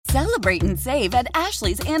Celebrate and save at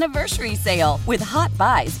Ashley's Anniversary Sale. With Hot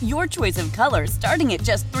Buys, your choice of colors starting at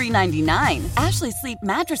just $3.99. Ashley Sleep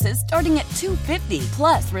mattresses starting at $2.50.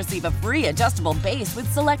 Plus, receive a free adjustable base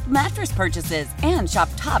with select mattress purchases. And shop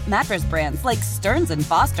top mattress brands like Stearns &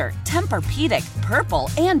 Foster, Tempur-Pedic, Purple,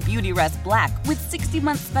 and Beautyrest Black with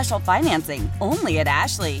 60-month special financing. Only at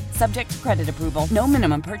Ashley. Subject to credit approval. No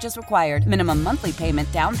minimum purchase required. Minimum monthly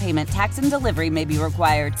payment, down payment, tax, and delivery may be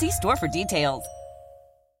required. See store for details.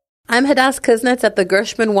 I'm Hadass Kuznets at the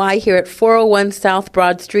Gershman Y here at 401 South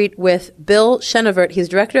Broad Street with Bill Shenevert. He's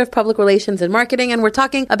Director of Public Relations and Marketing, and we're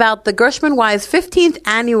talking about the Gershman Y's 15th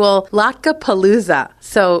annual Latke Palooza.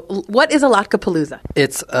 So what is a Latke Palooza?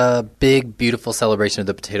 It's a big, beautiful celebration of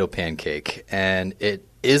the potato pancake, and it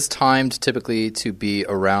is timed typically to be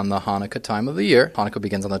around the Hanukkah time of the year. Hanukkah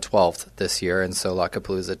begins on the 12th this year, and so Latke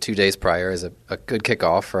Palooza 2 days prior is a good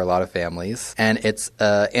kickoff for a lot of families. And it's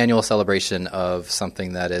an annual celebration of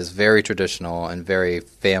something that is very traditional and very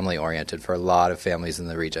family-oriented for a lot of families in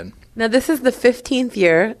the region. Now, this is the 15th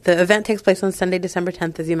year. The event takes place on Sunday, December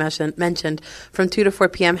 10th, as you mentioned, from 2 to 4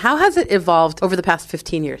 p.m. How has it evolved over the past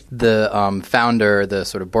 15 years? The founder, the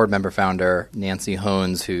sort of board member founder, Nancy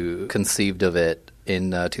Hones, who conceived of it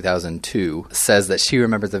in 2002, says that she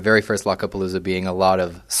remembers the very first Latke Palooza being a lot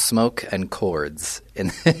of smoke and cords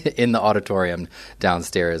in in the auditorium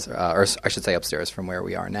downstairs, or I should say upstairs from where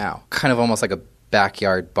we are now. Kind of almost like a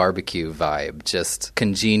backyard barbecue vibe, just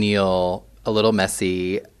congenial, a little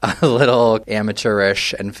messy, a little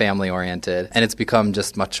amateurish and family-oriented, and it's become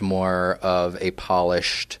just much more of a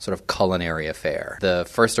polished sort of culinary affair. The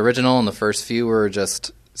first original and the first few were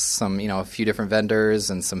just a few different vendors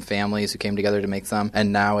and some families who came together to make some.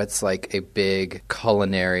 And now it's like a big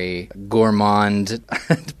culinary gourmand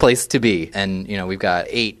place to be. And, we've got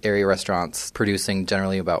 8 area restaurants producing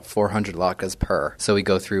generally about 400 latkes per. So we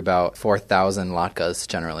go through about 4,000 latkes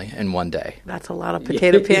generally in one day. That's a lot of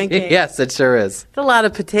potato pancakes. Yes, it sure is. It's a lot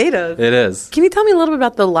of potatoes. It is. Can you tell me a little bit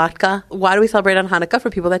about the latke? Why do we celebrate on Hanukkah for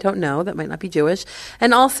people that don't know, that might not be Jewish?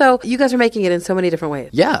 And also, you guys are making it in so many different ways.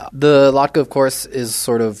 Yeah. The latke, of course, is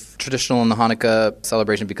sort of traditional in the Hanukkah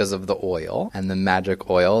celebration because of the oil and the magic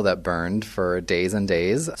oil that burned for days and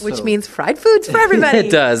days. Which means fried foods for everybody.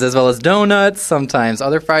 It does, as well as donuts, sometimes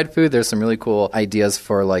other fried food. There's some really cool ideas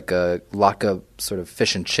for like a latke sort of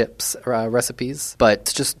fish and chips recipes.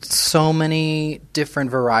 But just so many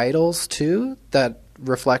different varietals, too, that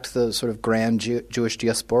reflect the sort of grand Jewish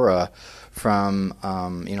diaspora from,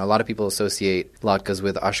 a lot of people associate latkes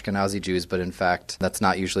with Ashkenazi Jews, but in fact, that's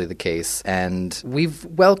not usually the case. And we've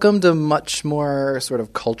welcomed a much more sort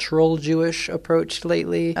of cultural Jewish approach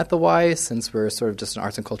lately at the Y, since we're sort of just an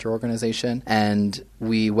arts and culture organization. And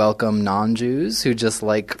we welcome non-Jews who just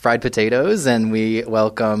like fried potatoes, and we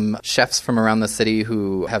welcome chefs from around the city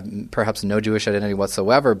who have perhaps no Jewish identity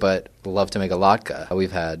whatsoever, but love to make a latke.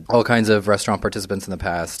 We've had all kinds of restaurant participants in the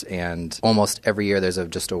past, and almost every year there's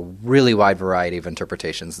just a really wide variety of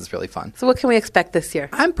interpretations. It's really fun. So what can we expect this year?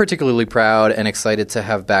 I'm particularly proud and excited to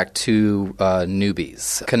have back 2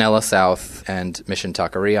 newbies, Canela South and Mission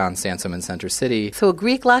Taqueria on Sansom in Center City. So a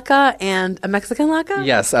Greek latke and a Mexican latke?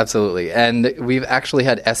 Yes, absolutely. And we've actually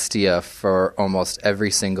had Estia for almost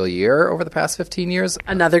every single year over the past 15 years.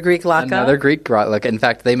 Another Greek latke? Another Greek latke. In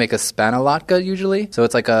fact, they make a spana latke usually. So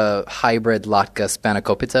it's like a hybrid latke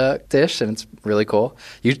spanakopita dish, and it's really cool.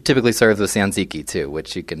 You typically serve the tzatziki too,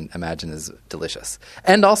 which you can imagine is delicious.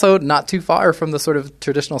 And also not too far from the sort of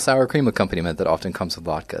traditional sour cream accompaniment that often comes with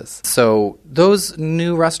latkes. So those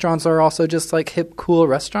new restaurants are also just like hip, cool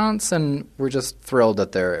restaurants, and we're just thrilled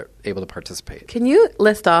that they're able to participate. Can you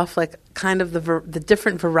list off like kind of the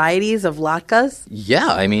different varieties of latkes? Yeah,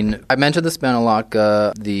 I mean, I mentioned the spana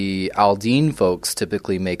latke. The Aldine folks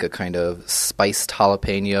typically make a kind of spiced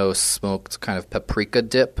jalapeno smoked kind of paprika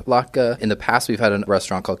dip latke. In the past, we've had a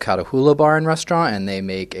restaurant called Catahoula Bar and Restaurant, and they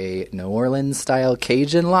make a New Orleans style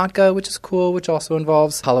Cajun latke, which is cool, which also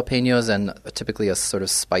involves jalapenos and typically a sort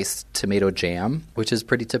of spiced tomato jam, which is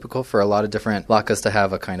pretty typical for a lot of different latkes to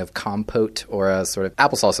have a kind of compote or a sort of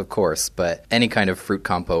applesauce, of course, but any kind of fruit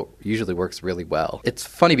compote usually works really well. It's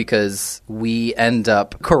funny because we end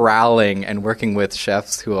up corralling and working with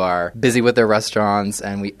chefs who are busy with their restaurants,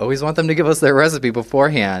 and we always want them to give us their recipe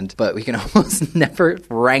beforehand, but we can almost never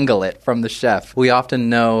wrangle it from the chef. We often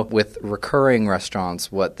know with recurring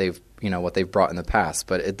restaurants what they've what they've brought in the past.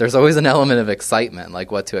 But there's always an element of excitement,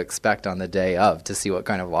 like what to expect on the day of, to see what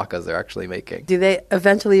kind of latkes they're actually making. Do they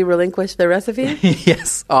eventually relinquish their recipe?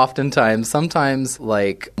 Yes, oftentimes. Sometimes,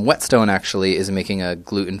 like Whetstone actually is making a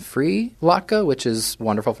gluten-free latke, which is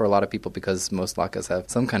wonderful for a lot of people because most latkes have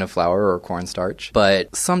some kind of flour or cornstarch.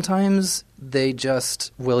 But sometimes they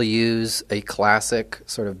just will use a classic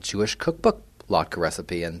sort of Jewish cookbook latke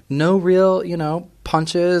recipe and no real,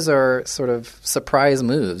 punches or sort of surprise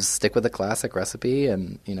moves. Stick with the classic recipe,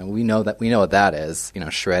 and we know what that is.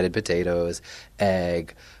 Shredded potatoes,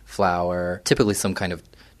 egg, flour, typically some kind of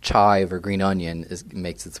chive or green onion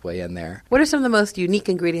makes its way in there. What are some of the most unique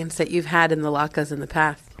ingredients that you've had in the latkes in the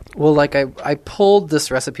past? Well, like I pulled this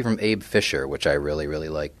recipe from Abe Fisher, which I really, really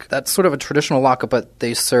like. That's sort of a traditional latke, but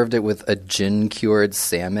they served it with a gin-cured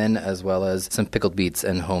salmon as well as some pickled beets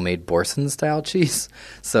and homemade Boursin-style cheese.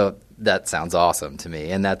 So that sounds awesome to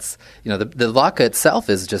me. And that's, the latke itself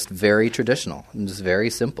is just very traditional and just very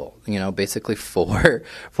simple. Basically four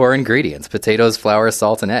ingredients: potatoes, flour,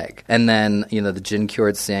 salt, and egg. And then, the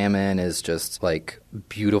gin-cured salmon is just like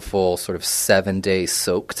beautiful sort of 7-day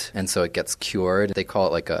soaked, and so it gets cured. They call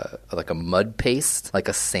it like a mud paste, like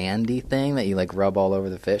a sandy thing that you like rub all over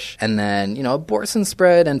the fish. And then, a Boursin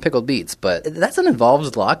spread and pickled beets. But that's an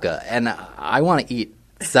involved latke, and I want to eat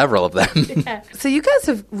several of them. Yeah. So you guys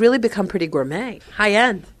have really become pretty gourmet, high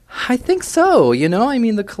end. I think so.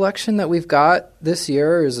 The collection that we've got this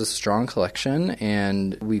year is a strong collection,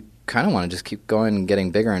 and we kind of want to just keep going and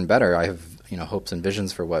getting bigger and better. I have hopes and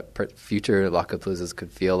visions for what future Latkepaloozas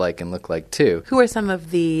could feel like and look like, too. Who are some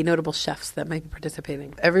of the notable chefs that might be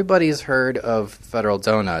participating? Everybody's heard of Federal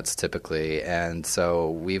Donuts, typically, and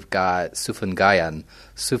so we've got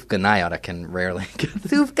Sufganiyot. I can rarely get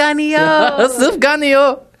Sufganiyot!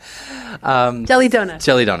 Sufganiyot! Jelly donuts.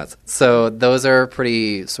 Jelly donuts. So those are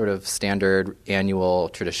pretty sort of standard annual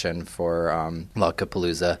tradition for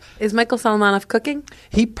Latkepalooza. Is Michael Solomonov cooking?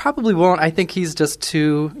 He probably won't. I think he's just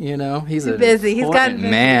too, he's a busy. He's gotten busy.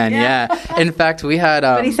 Man, yeah. In fact, we had...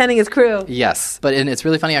 but he's sending his crew. Yes. And it's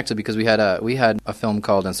really funny, actually, because we had a film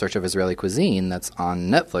called In Search of Israeli Cuisine that's on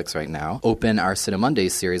Netflix right now, open our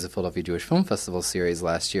Cinemondays series, the Philadelphia Jewish Film Festival series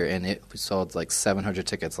last year, and it sold like 700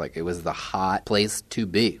 tickets. Like, it was the hot place to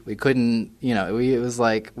be. We couldn't, it was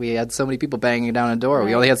like we had so many people banging down a door. Right.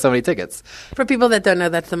 We only had so many tickets. For people that don't know,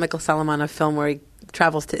 that's the Michael Solomonov film where he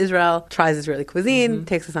travels to Israel, tries Israeli cuisine,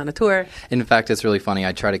 takes us on a tour. In fact, it's really funny.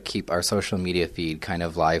 I try to keep our social media feed kind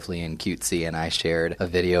of lively and cutesy, and I shared a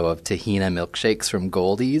video of tahina milkshakes from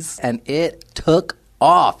Goldie's, and it took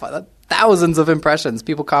off. Thousands of impressions,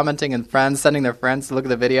 people commenting and friends sending their friends to look at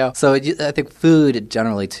the video. So I think food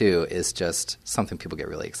generally, too, is just something people get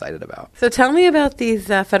really excited about. So tell me about these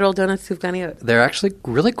Federal Donuts Sufganiyot. They're actually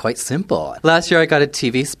really quite simple. Last year, I got a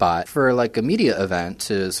TV spot for like a media event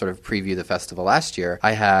to sort of preview the festival last year.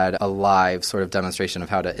 I had a live sort of demonstration of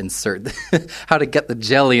how to insert, how to get the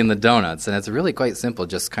jelly in the donuts. And it's really quite simple,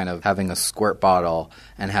 just kind of having a squirt bottle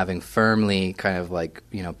and having firmly kind of like,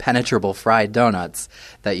 penetrable fried donuts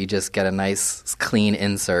that you just get a nice clean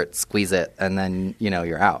insert, squeeze it, and then,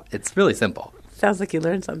 you're out. It's really simple. Sounds like you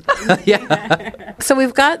learned something. Yeah. So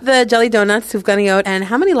we've got the jelly donuts, Sufganiyot, and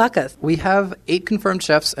how many latkes? We have 8 confirmed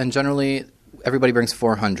chefs, and generally everybody brings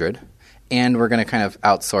 400. And we're going to kind of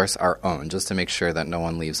outsource our own just to make sure that no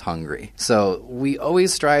one leaves hungry. So we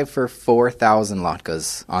always strive for 4,000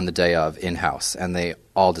 latkes on the day of in-house, and they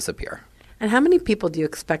all disappear. And how many people do you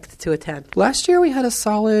expect to attend? Last year we had a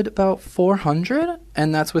solid about 400,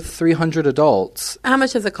 and that's with 300 adults. How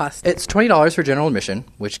much does it cost? It's $20 for general admission,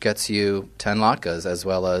 which gets you 10 latkes as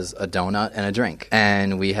well as a donut and a drink.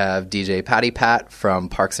 And we have DJ Patty Pat from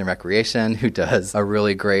Parks and Recreation, who does a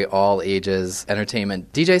really great all-ages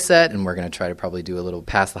entertainment DJ set, and we're going to try to probably do a little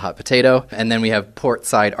Pass the Hot Potato. And then we have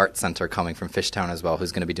Portside Art Center coming from Fishtown as well,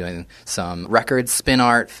 who's going to be doing some records, spin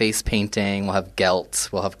art, face painting. We'll have gelt,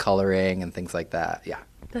 we'll have coloring, and things like that. Yeah.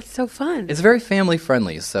 That's so fun. It's very family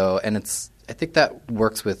friendly. So, and I think that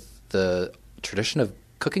works with the tradition of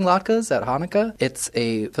cooking latkes at Hanukkah. It's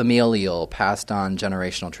a familial, passed on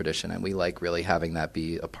generational tradition, and we like really having that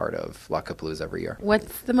be a part of Latkepalooza every year.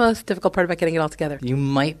 What's the most difficult part about getting it all together? You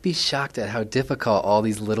might be shocked at how difficult all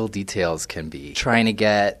these little details can be. Trying to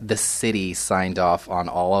get the city signed off on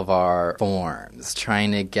all of our forms,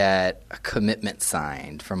 trying to get a commitment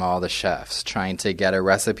signed from all the chefs, trying to get a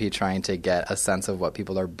recipe, trying to get a sense of what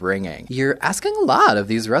people are bringing. You're asking a lot of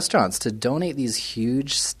these restaurants to donate these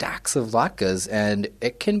huge stacks of latkes, and it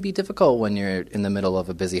it can be difficult when you're in the middle of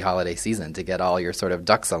a busy holiday season to get all your sort of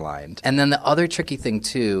ducks aligned. And then the other tricky thing,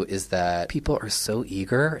 too, is that people are so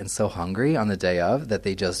eager and so hungry on the day of that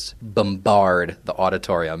they just bombard the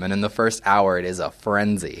auditorium. And in the first hour, it is a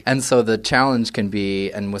frenzy. And so the challenge can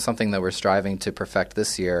be, and was something that we're striving to perfect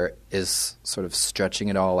this year, is sort of stretching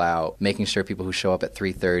it all out, making sure people who show up at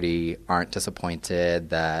 3:30 aren't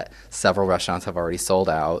disappointed that several restaurants have already sold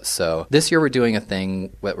out. So this year we're doing a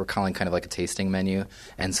thing what we're calling kind of like a tasting menu.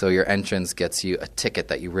 And so your entrance gets you a ticket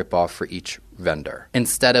that you rip off for each vendor.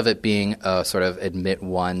 Instead of it being a sort of admit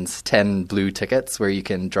one's 10 blue tickets where you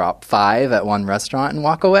can drop 5 at one restaurant and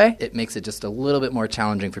walk away, it makes it just a little bit more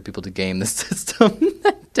challenging for people to game the system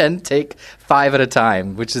and take 5 at a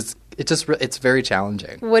time, which is it's very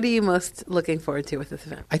challenging. What are you most looking forward to with this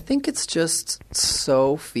event? I think it's just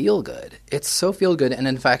so feel good. It's so feel good. And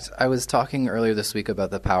in fact, I was talking earlier this week about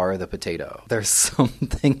the power of the potato. There's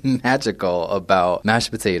something magical about mashed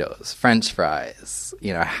potatoes, French fries,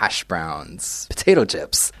 hash browns, potato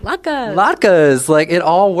chips. Latkes. Like, it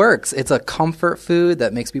all works. It's a comfort food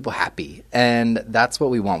that makes people happy. And that's what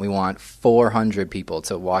we want. We want 400 people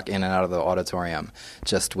to walk in and out of the auditorium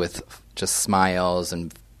just with smiles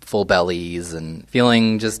and full bellies and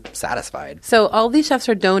feeling just satisfied. So all these chefs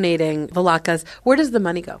are donating the latkes. Where does the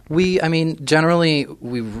money go? Generally,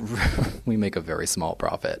 we make a very small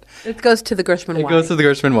profit. It goes to the Gershman Y. It goes to the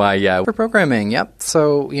Gershman Y, yeah. For programming, yep.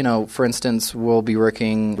 So, for instance, we'll be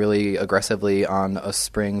working really aggressively on a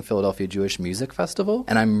spring Philadelphia Jewish music festival,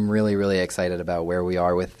 and I'm really, really excited about where we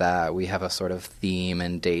are with that. We have a sort of theme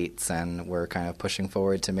and dates, and we're kind of pushing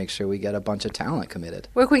forward to make sure we get a bunch of talent committed.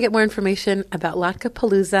 Where can we get more information about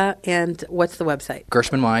Latkapalooza, and what's the website?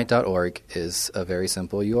 GershmanY.org is a very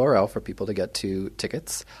simple URL for people to get to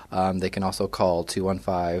tickets. They can also call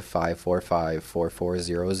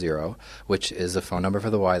 215-545-4400, which is a phone number for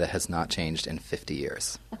the Y that has not changed in 50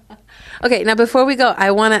 years. Okay, now before we go, I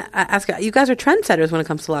want to ask you guys are trendsetters when it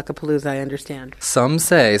comes to Latkapalooza, I understand. Some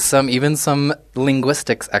say, even some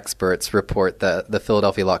linguistics experts report that the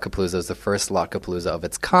Philadelphia Latkapalooza is the first Latkapalooza of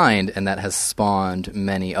its kind, and that has spawned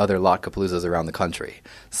many other Latkapaloozas around the country.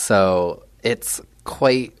 So it's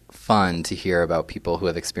quite fun to hear about people who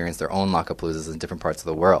have experienced their own Latkapaloozas in different parts of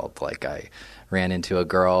the world. Like, I ran into a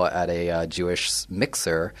girl at a Jewish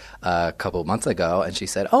mixer a couple months ago, and she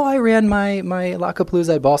said, I ran my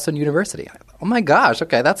Latkapalooza at Boston University. Oh my gosh,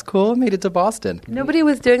 okay, that's cool. I made it to Boston. Nobody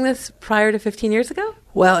was doing this prior to 15 years ago?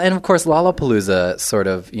 Well, and of course, Lollapalooza sort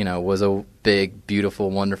of, was a big,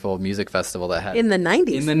 beautiful, wonderful music festival that had... In the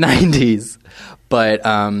 90s. In the 90s. But,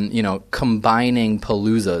 combining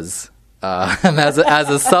paloozas as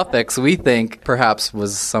a suffix, we think perhaps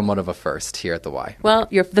was somewhat of a first here at the Y. Well,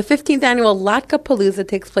 the 15th annual Latkapalooza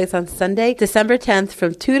takes place on Sunday, December 10th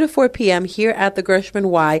from 2 to 4 p.m. here at the Gershman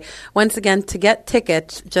Y. Once again, to get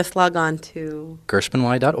tickets, just log on to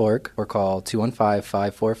GershmanY.org or call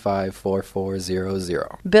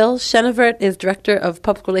 215-545-4400. Bill Shenevert is Director of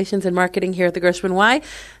Public Relations and Marketing here at the Gershman Y.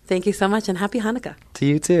 Thank you so much, and happy Hanukkah. To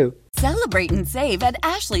you, too. Celebrate and save at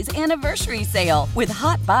Ashley's Anniversary Sale. With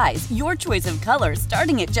Hot Buys, your choice of colors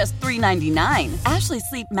starting at just $3.99. Ashley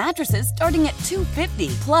Sleep mattresses starting at $2.50.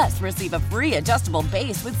 Plus, receive a free adjustable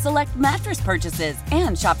base with select mattress purchases.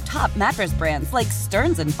 And shop top mattress brands like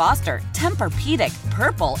Stearns & Foster, Tempur-Pedic,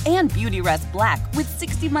 Purple, and Beautyrest Black with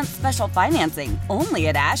 60-month special financing. Only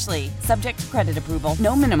at Ashley. Subject to credit approval.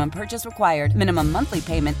 No minimum purchase required. Minimum monthly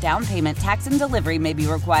payment, down payment, tax, and delivery may be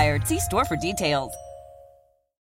required. See store for details.